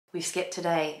We skipped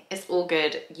today. It's all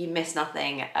good. You missed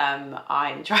nothing.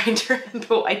 I'm trying to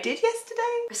remember what I did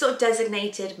yesterday. I sort of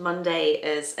designated Monday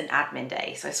as an admin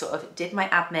day. So I sort of did my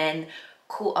admin,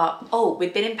 caught up. Oh,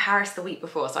 we'd been in Paris the week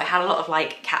before, so I had a lot of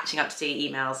like catching up to do,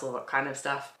 emails, all that kind of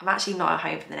stuff. I'm actually not at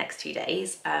home for the next 2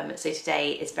 days. So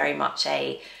today is very much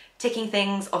a ticking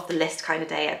things off the list kind of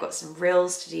day. I've got some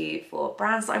reels to do for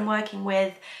brands that I'm working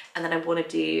with, and then I want to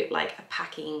do like a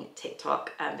packing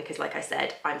TikTok because like I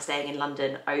said, I'm staying in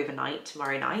London overnight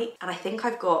tomorrow night, and I think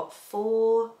I've got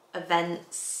 4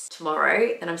 events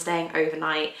tomorrow, then I'm staying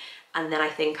overnight, and then I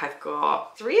think I've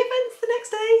got 3 events the next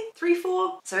day, 3,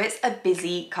 4. So it's a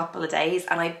busy couple of days,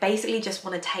 and I basically just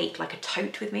want to take like a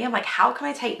tote with me. I'm like, how can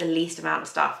I take the least amount of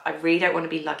stuff? I really don't want to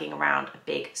be lugging around a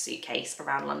big suitcase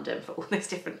around London for all those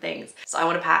different things. So I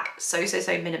want to pack so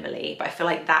minimally, but I feel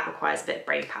like that requires a bit of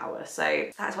brain power. So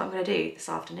that's what I'm going to do this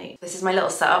afternoon. This is my little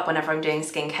setup whenever I'm doing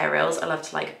skincare reels. I love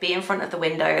to like be in front of the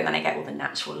window, and then I get all the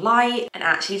natural light. And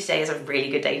actually today is a really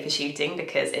good day for shooting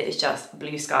because it is just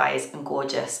blue skies and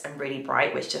gorgeous and really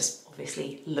bright, which just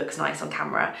obviously looks nice on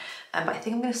camera. But I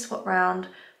think I'm going to swap around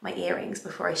my earrings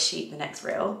before I shoot the next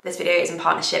reel. This video is in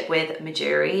partnership with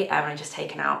MEJURI, and I've just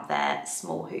taken out their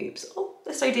small hoops. Oh,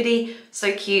 they're so diddy,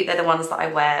 so cute. They're the ones that I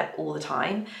wear all the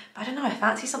time. But I don't know, I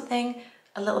fancy something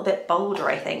a little bit bolder,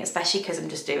 I think, especially because I'm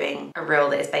just doing a reel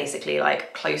that is basically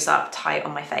like close up, tight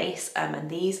on my face. And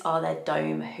these are their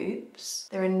dome hoops.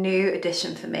 They're a new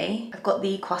addition for me. I've got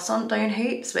the croissant dome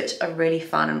hoops, which are really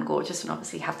fun and gorgeous and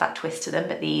obviously have that twist to them,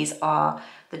 but these are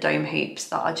the dome hoops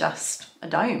that are just a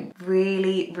dome.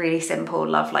 Really simple.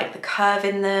 Love like the curve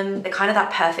in them. They're kind of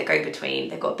that perfect go-between.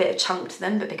 They've got a bit of chunk to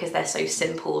them, but because they're so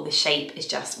simple, the shape is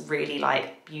just really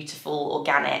like beautiful,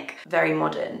 organic, very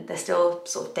modern. They're still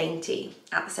sort of dainty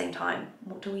at the same time.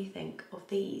 What do we think of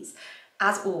these?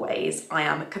 As always, I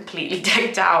am completely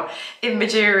decked out in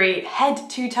MEJURI, head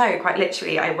to toe, quite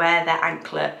literally. I wear their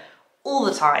anklet all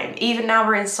the time. Even now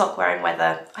we're in sock wearing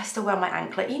weather, I still wear my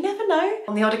anklet. You never know.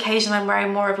 On the odd occasion I'm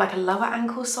wearing more of like a lower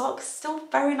ankle sock. Still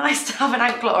very nice to have an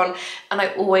anklet on. And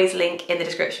I always link in the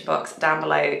description box down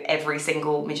below every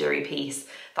single MEJURI piece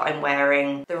that I'm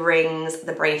wearing. The rings,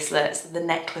 the bracelets, the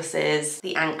necklaces,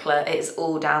 the anklet, it's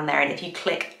all down there. And if you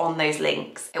click on those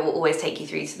links, it will always take you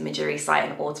through to the MEJURI site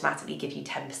and automatically give you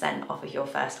 10% off of your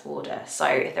first order. So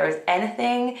if there is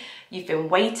anything you've been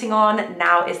waiting on,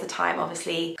 now is the time.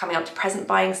 Obviously coming up to present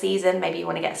buying season, maybe you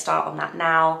want to get a start on that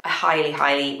now. I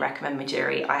highly recommend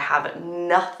MEJURI. I have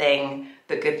nothing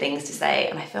but good things to say,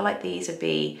 and I feel like these would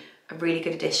be a really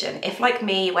good addition. If like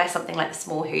me, you wear something like the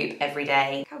small hoop every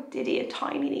day, how diddy and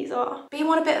tiny these are. But you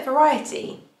want a bit of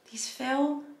variety. These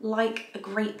feel like a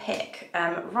great pick.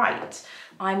 Right,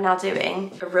 I'm now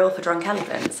doing a reel for Drunk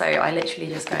Elephant. So I literally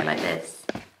just go like this.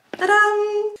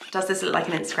 Ta-da! Does this look like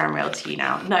an Instagram reel to you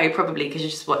now? No, probably because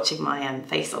you're just watching my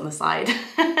face on the side.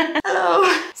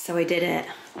 Hello! So I did it.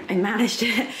 I managed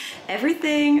it.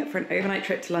 Everything for an overnight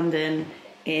trip to London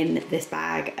in this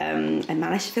bag. I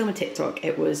managed to film a TikTok.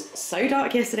 It was so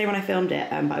dark yesterday when I filmed it,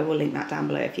 but I will link that down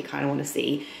below if you kind of want to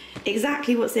see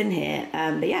exactly what's in here.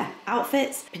 But yeah,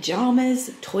 outfits, pajamas,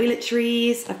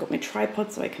 toiletries. I've got my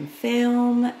tripod so I can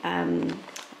film,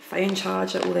 phone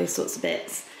charger, all those sorts of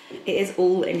bits. It is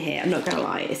all in here, I'm not gonna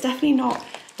lie. It's definitely not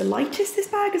the lightest this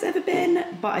bag has ever been,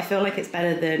 but I feel like it's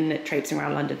better than traipsing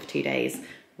around London for 2 days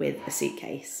with a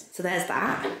suitcase. So there's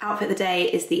that. Outfit of the day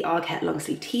is the Arghet long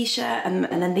sleeve t-shirt, and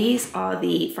then these are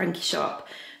the Frankie Shop,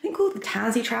 I think called the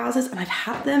Tansy trousers, and I've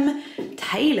had them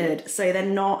tailored so they're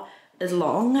not as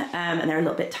long and they're a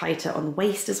little bit tighter on the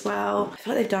waist as well. I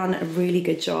feel like they've done a really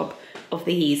good job of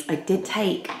these. I did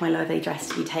take my Love dress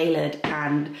to be tailored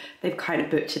and they've kind of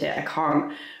butchered it. I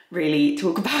can't really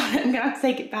talk about it. I'm gonna have to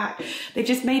take it back. They've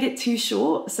just made it too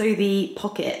short, so the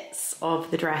pockets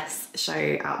of the dress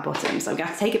show out the bottom. So I'm gonna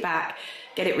have to take it back,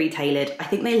 get it retailored. I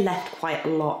think they left quite a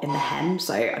lot in the hem,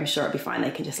 so I'm sure it'll be fine.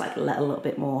 They can just like let a little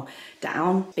bit more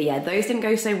down. But yeah, those didn't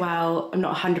go so well. I'm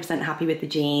not 100% happy with the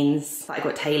jeans that I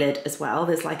got tailored as well.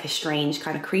 There's like a strange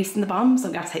kind of crease in the bum, so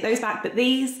I'm gonna have to take those back, but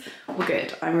these were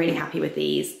good. I'm really happy with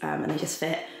these, and they just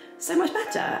fit so much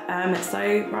better.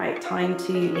 So right, time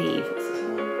to leave. It's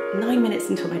 9 minutes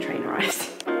until my train arrives.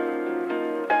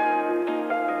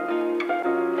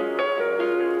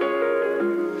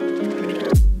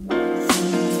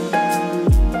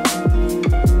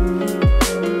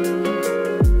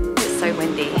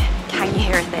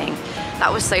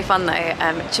 That was so fun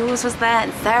though. Jules was there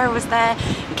and Sarah was there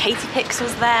and Katie Pix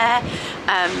was there.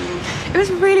 It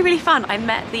was really fun. I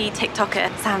met the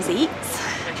TikToker Sam's Eats.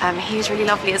 He was really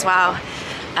lovely as well.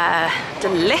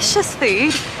 Delicious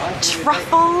food,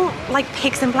 truffle like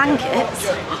pigs in blankets.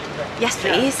 Yes,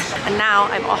 please. And now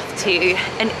I'm off to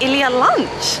an Ilia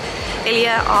lunch.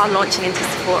 Ilia are launching into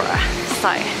Sephora, so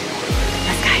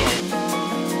let's go.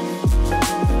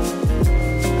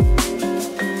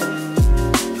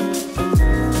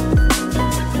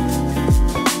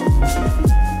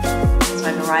 So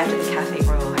I've arrived at the Cafe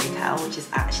Royal Hotel, which is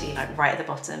actually like right at the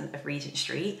bottom of Regent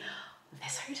Street.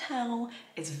 This hotel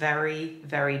is very,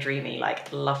 very dreamy.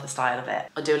 Like, love the style of it.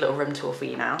 I'll do a little room tour for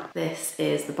you now. This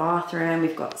is the bathroom.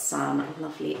 We've got some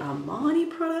lovely Armani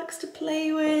products to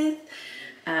play with.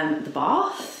 The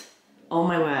bath, oh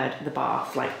my word, the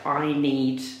bath. Like, I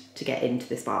need to get into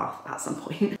this bath at some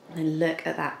point. And look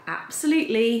at that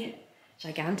absolutely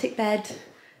gigantic bed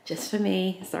just for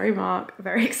me. Sorry, Mark,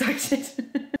 very excited.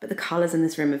 But the colors in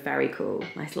this room are very cool.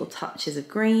 Nice little touches of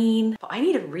green. But I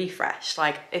need a refresh.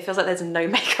 Like, it feels like there's no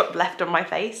makeup left on my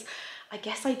face. I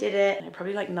guess I did it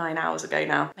probably like 9 hours ago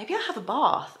now. Maybe I'll have a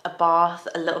bath,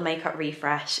 a little makeup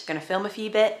refresh. Gonna film a few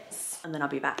bits and then I'll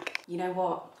be back. You know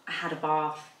what? I had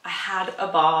a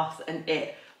bath and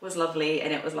it was lovely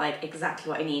and it was like exactly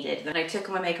what I needed. Then I took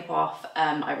all my makeup off,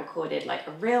 I recorded like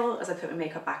a reel as I put my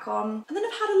makeup back on, and then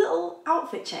I've had a little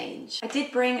outfit change. I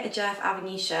did bring a Jeff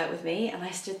Avenue shirt with me and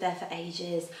I stood there for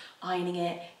ages ironing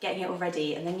it, getting it all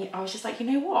ready, and then I was just like,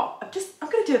 you know what, I'm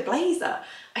gonna do a blazer.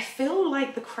 I feel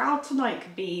like the crowd tonight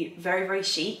could be very, very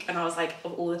chic, and I was like,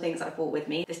 of all the things that I brought with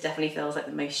me, this definitely feels like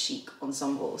the most chic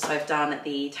ensemble. So I've done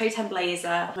the totem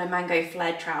blazer, my mango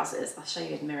flared trousers, I'll show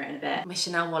you in the mirror in a bit, my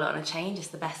Chanel wallet on a chain,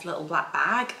 just the best little black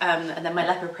bag, and then my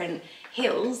leopard print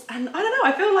heels. And I don't know,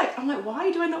 I feel like, I'm like,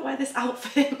 why do I not wear this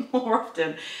outfit more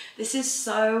often? This is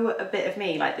so a bit of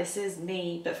me, like this is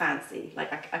me but fancy,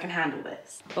 like I can handle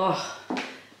this. Oh,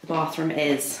 the bathroom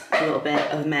is a little bit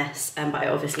of a mess, but I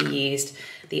obviously used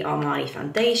the Armani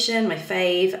foundation, my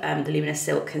fave, the Luminous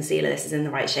Silk Concealer. This is in the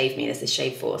right shade for me. This is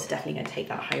shade 4, so definitely gonna take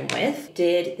that home with.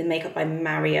 Did the Makeup by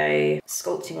Mario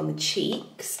sculpting on the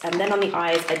cheeks. And then on the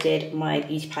eyes, I did my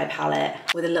Beauty Pie palette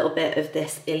with a little bit of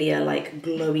this Ilia like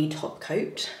glowy top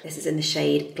coat. This is in the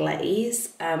shade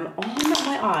Glaze. On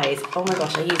my eyes, oh my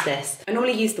gosh, I use this. I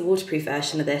normally use the waterproof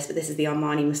version of this, but this is the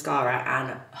Armani mascara,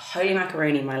 and holy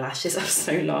macaroni, my lashes are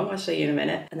so long. I'll show you in a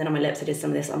minute. And then on my lips, I did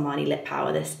some of this Armani lip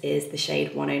power. This is the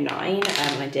shade 109,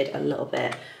 and I did a little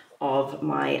bit of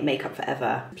my Makeup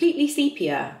Forever completely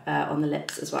sepia on the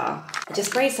lips as well. I just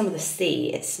sprayed some of the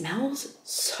C. It smells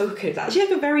so good. It's actually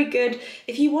like a very good,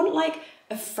 if you want like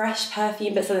a fresh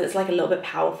perfume but something that's like a little bit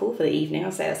powerful for the evening,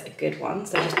 I'll say that's a good one.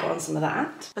 So I just put on some of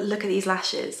that. But look at these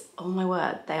lashes. Oh my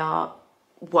word, they are,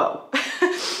 whoa.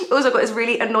 Also got this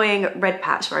really annoying red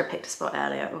patch where I picked a spot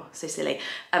earlier. Oh, so silly.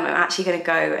 I'm actually gonna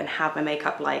go and have my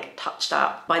makeup like touched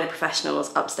up by the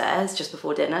professionals upstairs just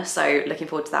before dinner. So looking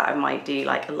forward to that. I might do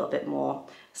like a little bit more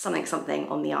something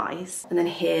on the eyes. And then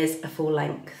here's a full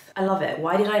length. I love it.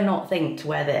 Why did I not think to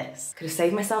wear this? Could have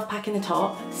saved myself packing the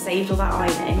top, saved all that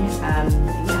ironing. Yeah,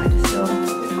 I just feel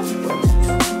really comfortable with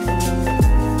this.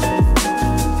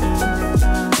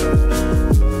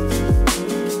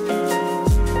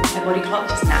 My body clock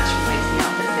just naturally wakes me up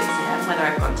at 6 AM, whether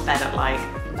I've gone to bed at like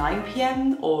 9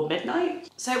 PM or midnight.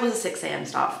 So it was a 6 AM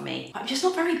start for me. I'm just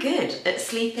not very good at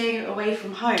sleeping away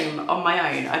from home on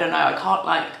my own. I don't know, I can't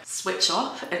like switch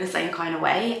off in the same kind of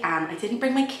way, and I didn't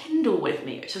bring my Kindle with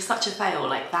me, which was such a fail.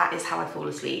 Like, that is how I fall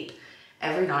asleep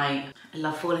every night. I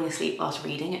love falling asleep whilst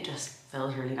reading, it just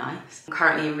feels really nice. I'm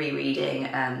currently rereading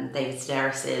David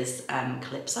Sedaris's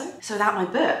Calypso. So without my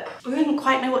book, I wouldn't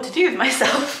quite know what to do with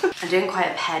myself. I'm doing quite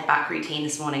a pared back routine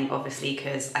this morning, obviously,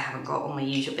 because I haven't got all my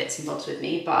usual bits and bobs with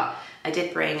me, but I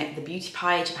did bring the Beauty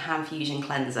Pie Japan Fusion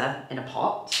Cleanser in a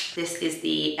pot. This is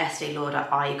the Estee Lauder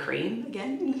Eye Cream,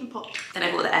 again, in a little pot. Then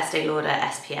I bought the Estee Lauder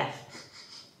SPF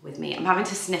with me. I'm having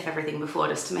to sniff everything before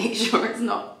just to make sure it's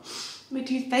not my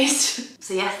toothpaste.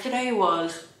 So yesterday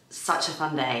was such a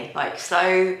fun day, like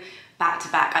so back to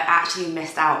back. I actually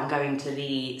missed out on going to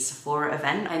the Sephora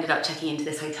event. I ended up checking into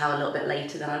this hotel a little bit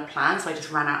later than I'd planned, so I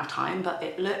just ran out of time, but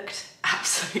it looked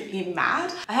absolutely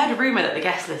mad. I heard a rumor that the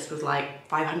guest list was like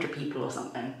 500 people or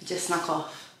something. Just snuck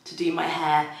off to do my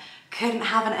hair. Couldn't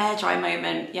have an air dry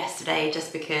moment yesterday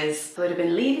just because I would have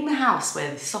been leaving the house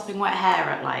with sopping wet hair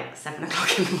at like 7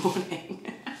 o'clock in the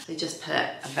morning. They just put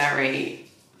a very,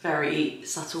 very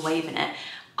subtle wave in it.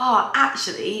 Oh,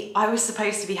 actually, I was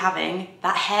supposed to be having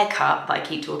that haircut that I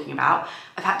keep talking about.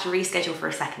 I've had to reschedule for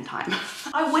a second time.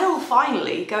 I will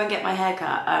finally go and get my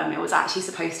haircut. It was actually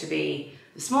supposed to be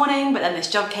this morning, but then this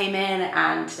job came in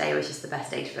and today was just the best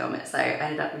day to film it, so I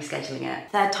ended up rescheduling it.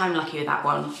 Third time lucky with that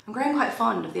one. I'm growing quite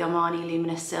fond of the Armani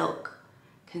Luminous Silk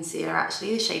concealer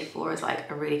actually. The shade 4 is like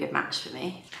a really good match for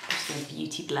me. I'm just gonna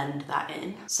beauty blend that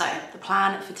in. So the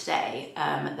plan for today,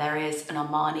 there is an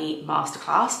Armani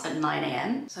masterclass at 9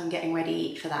 AM. So I'm getting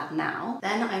ready for that now.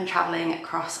 Then I'm traveling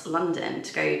across London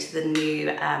to go to the new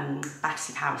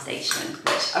Battersea Power Station,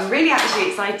 which I'm really actually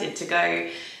excited to go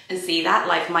and see that.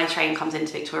 Like, my train comes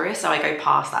into Victoria, so I go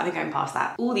past that. I've been going past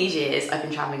that all these years. I've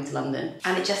been traveling to London,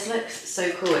 and it just looks so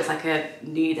cool. It's like a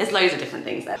new, there's loads of different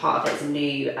things there. Part of it's a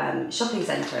new shopping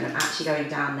centre, and I'm actually going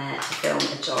down there to film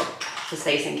a job for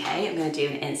Space NK. I'm going to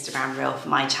do an Instagram reel for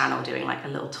my channel, doing like a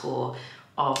little tour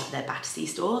of their Battersea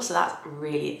store, so that's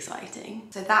really exciting.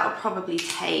 So that will probably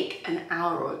take an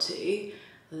hour or two.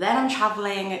 Then I'm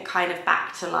traveling kind of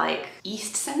back to like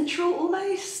East Central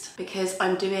almost, because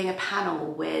I'm doing a panel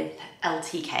with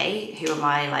LTK, who are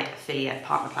my like affiliate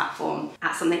partner platform,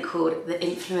 at something called the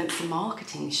Influencer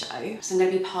Marketing Show. So I'm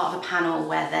gonna be part of a panel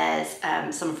where there's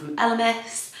someone from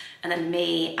Elemis, and then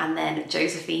me, and then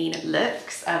Josephine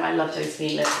Looks. I love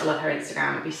Josephine Looks, I love her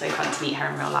Instagram. It'd be so fun to meet her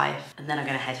in real life. And then I'm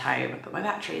gonna head home, but my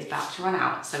battery is about to run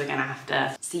out, so we're gonna have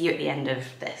to see you at the end of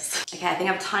this. Okay, I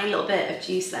think I have a tiny little bit of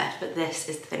juice left, but this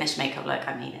is the finished makeup look.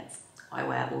 I mean, it's what I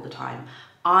wear all the time.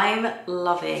 I'm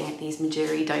loving these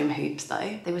MEJURI dome hoops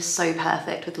though. They were so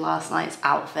perfect with last night's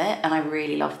outfit, and I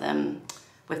really love them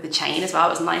with the chain as well. It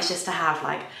was nice just to have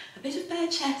like a bit of bare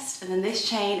chest and then this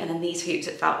chain and then these hoops.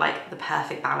 It felt like the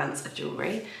perfect balance of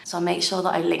jewelry. So I'll make sure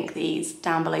that I link these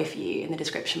down below for you in the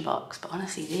description box. But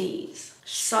honestly, these,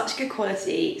 such good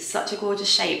quality, such a gorgeous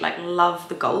shape. Like, love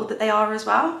the gold that they are as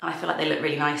well. And I feel like they look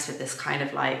really nice with this kind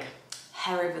of like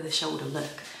hair over the shoulder look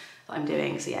that I'm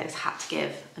doing. So yeah, I just had to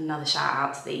give another shout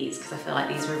out to these because I feel like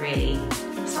these were really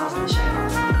stars on the show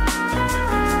last night.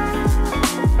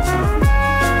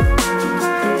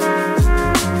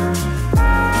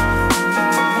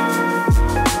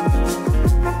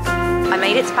 I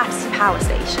made it to Battersea Power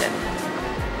Station.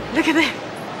 Look at this.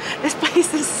 This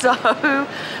place is so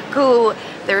cool.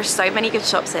 There are so many good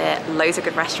shops here, loads of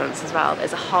good restaurants as well.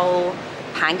 There's a whole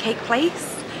pancake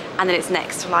place, and then it's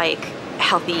next to like a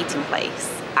healthy eating place.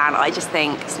 And I just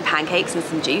think some pancakes and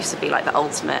some juice would be like the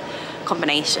ultimate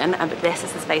combination. But this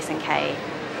is the Space NK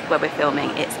where we're filming.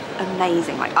 It's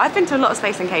amazing. Like, I've been to a lot of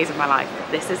Space NKs in my life, but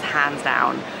this is hands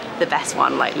down the best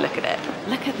one. Like, look at it.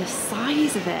 Look at the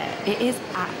size of it. It is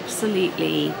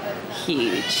absolutely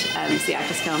huge. So yeah, I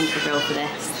just filmed a reel for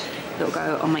this that'll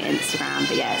go on my Instagram.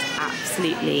 But yeah, it's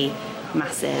absolutely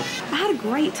massive. I had a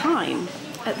great time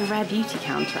at the Rare Beauty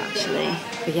counter actually.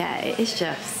 But yeah, it is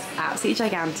just absolutely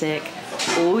gigantic.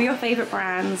 All your favorite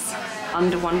brands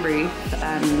under one roof.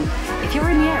 If you're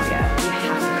in the area, you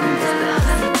have to come and visit this.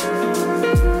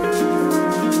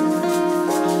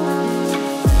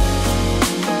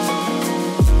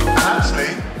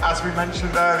 Actually, as we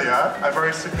mentioned earlier, a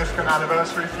very significant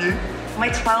anniversary for you. My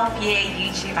 12-year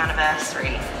YouTube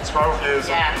anniversary. 12 years.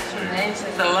 Yeah, it's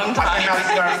a long time. I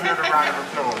think that deserves a round of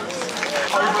applause.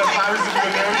 Over 1,000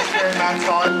 videos during that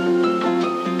time.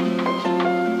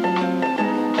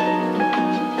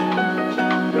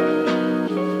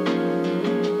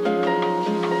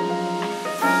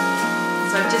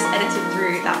 So I've just edited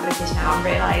through that footage now and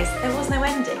realised there was no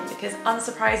ending, because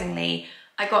unsurprisingly,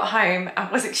 I got home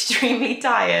and was extremely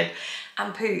tired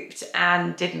and pooped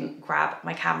and didn't grab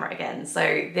my camera again.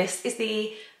 So this is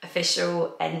the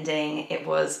official ending. It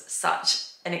was such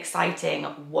an exciting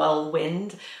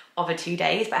whirlwind of a 2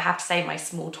 days, but I have to say my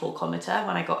small talkometer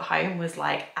when I got home was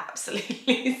like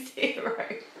absolutely 0.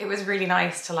 It was really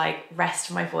nice to like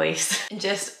rest my voice and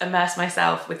just immerse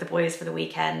myself with the boys for the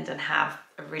weekend and have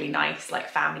a really nice like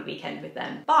family weekend with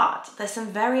them. But there's some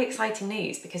very exciting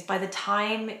news, because by the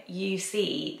time you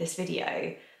see this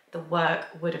video, the work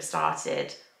would have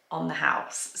started on the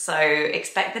house. So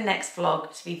expect the next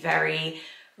vlog to be very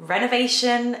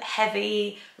renovation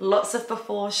heavy, lots of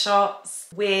before shots.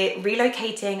 We're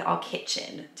relocating our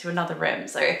kitchen to another room.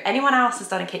 So if anyone else has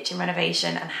done a kitchen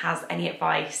renovation and has any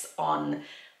advice on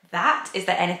that, is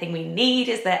there anything we need?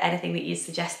 Is there anything that you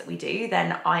suggest that we do?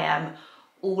 Then I am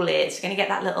all ears. We're gonna get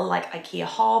that little like IKEA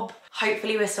hob.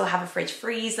 Hopefully we'll still have a fridge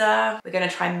freezer. We're gonna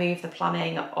try and move the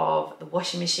plumbing of the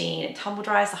washing machine and tumble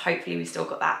dryer. So hopefully we've still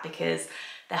got that, because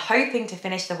they're hoping to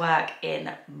finish the work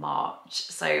in March.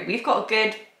 So we've got a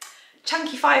good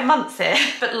chunky 5 months here,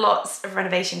 but lots of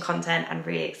renovation content and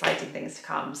really exciting things to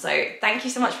come. So thank you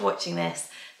so much for watching this.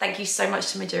 Thank you so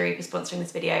much to MEJURI for sponsoring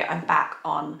this video. I'm back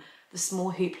on the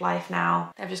small hoop life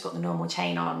now. They've just got the normal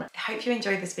chain on. I hope you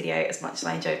enjoyed this video as much as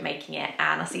I enjoyed making it,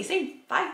 and I'll see you soon. Bye.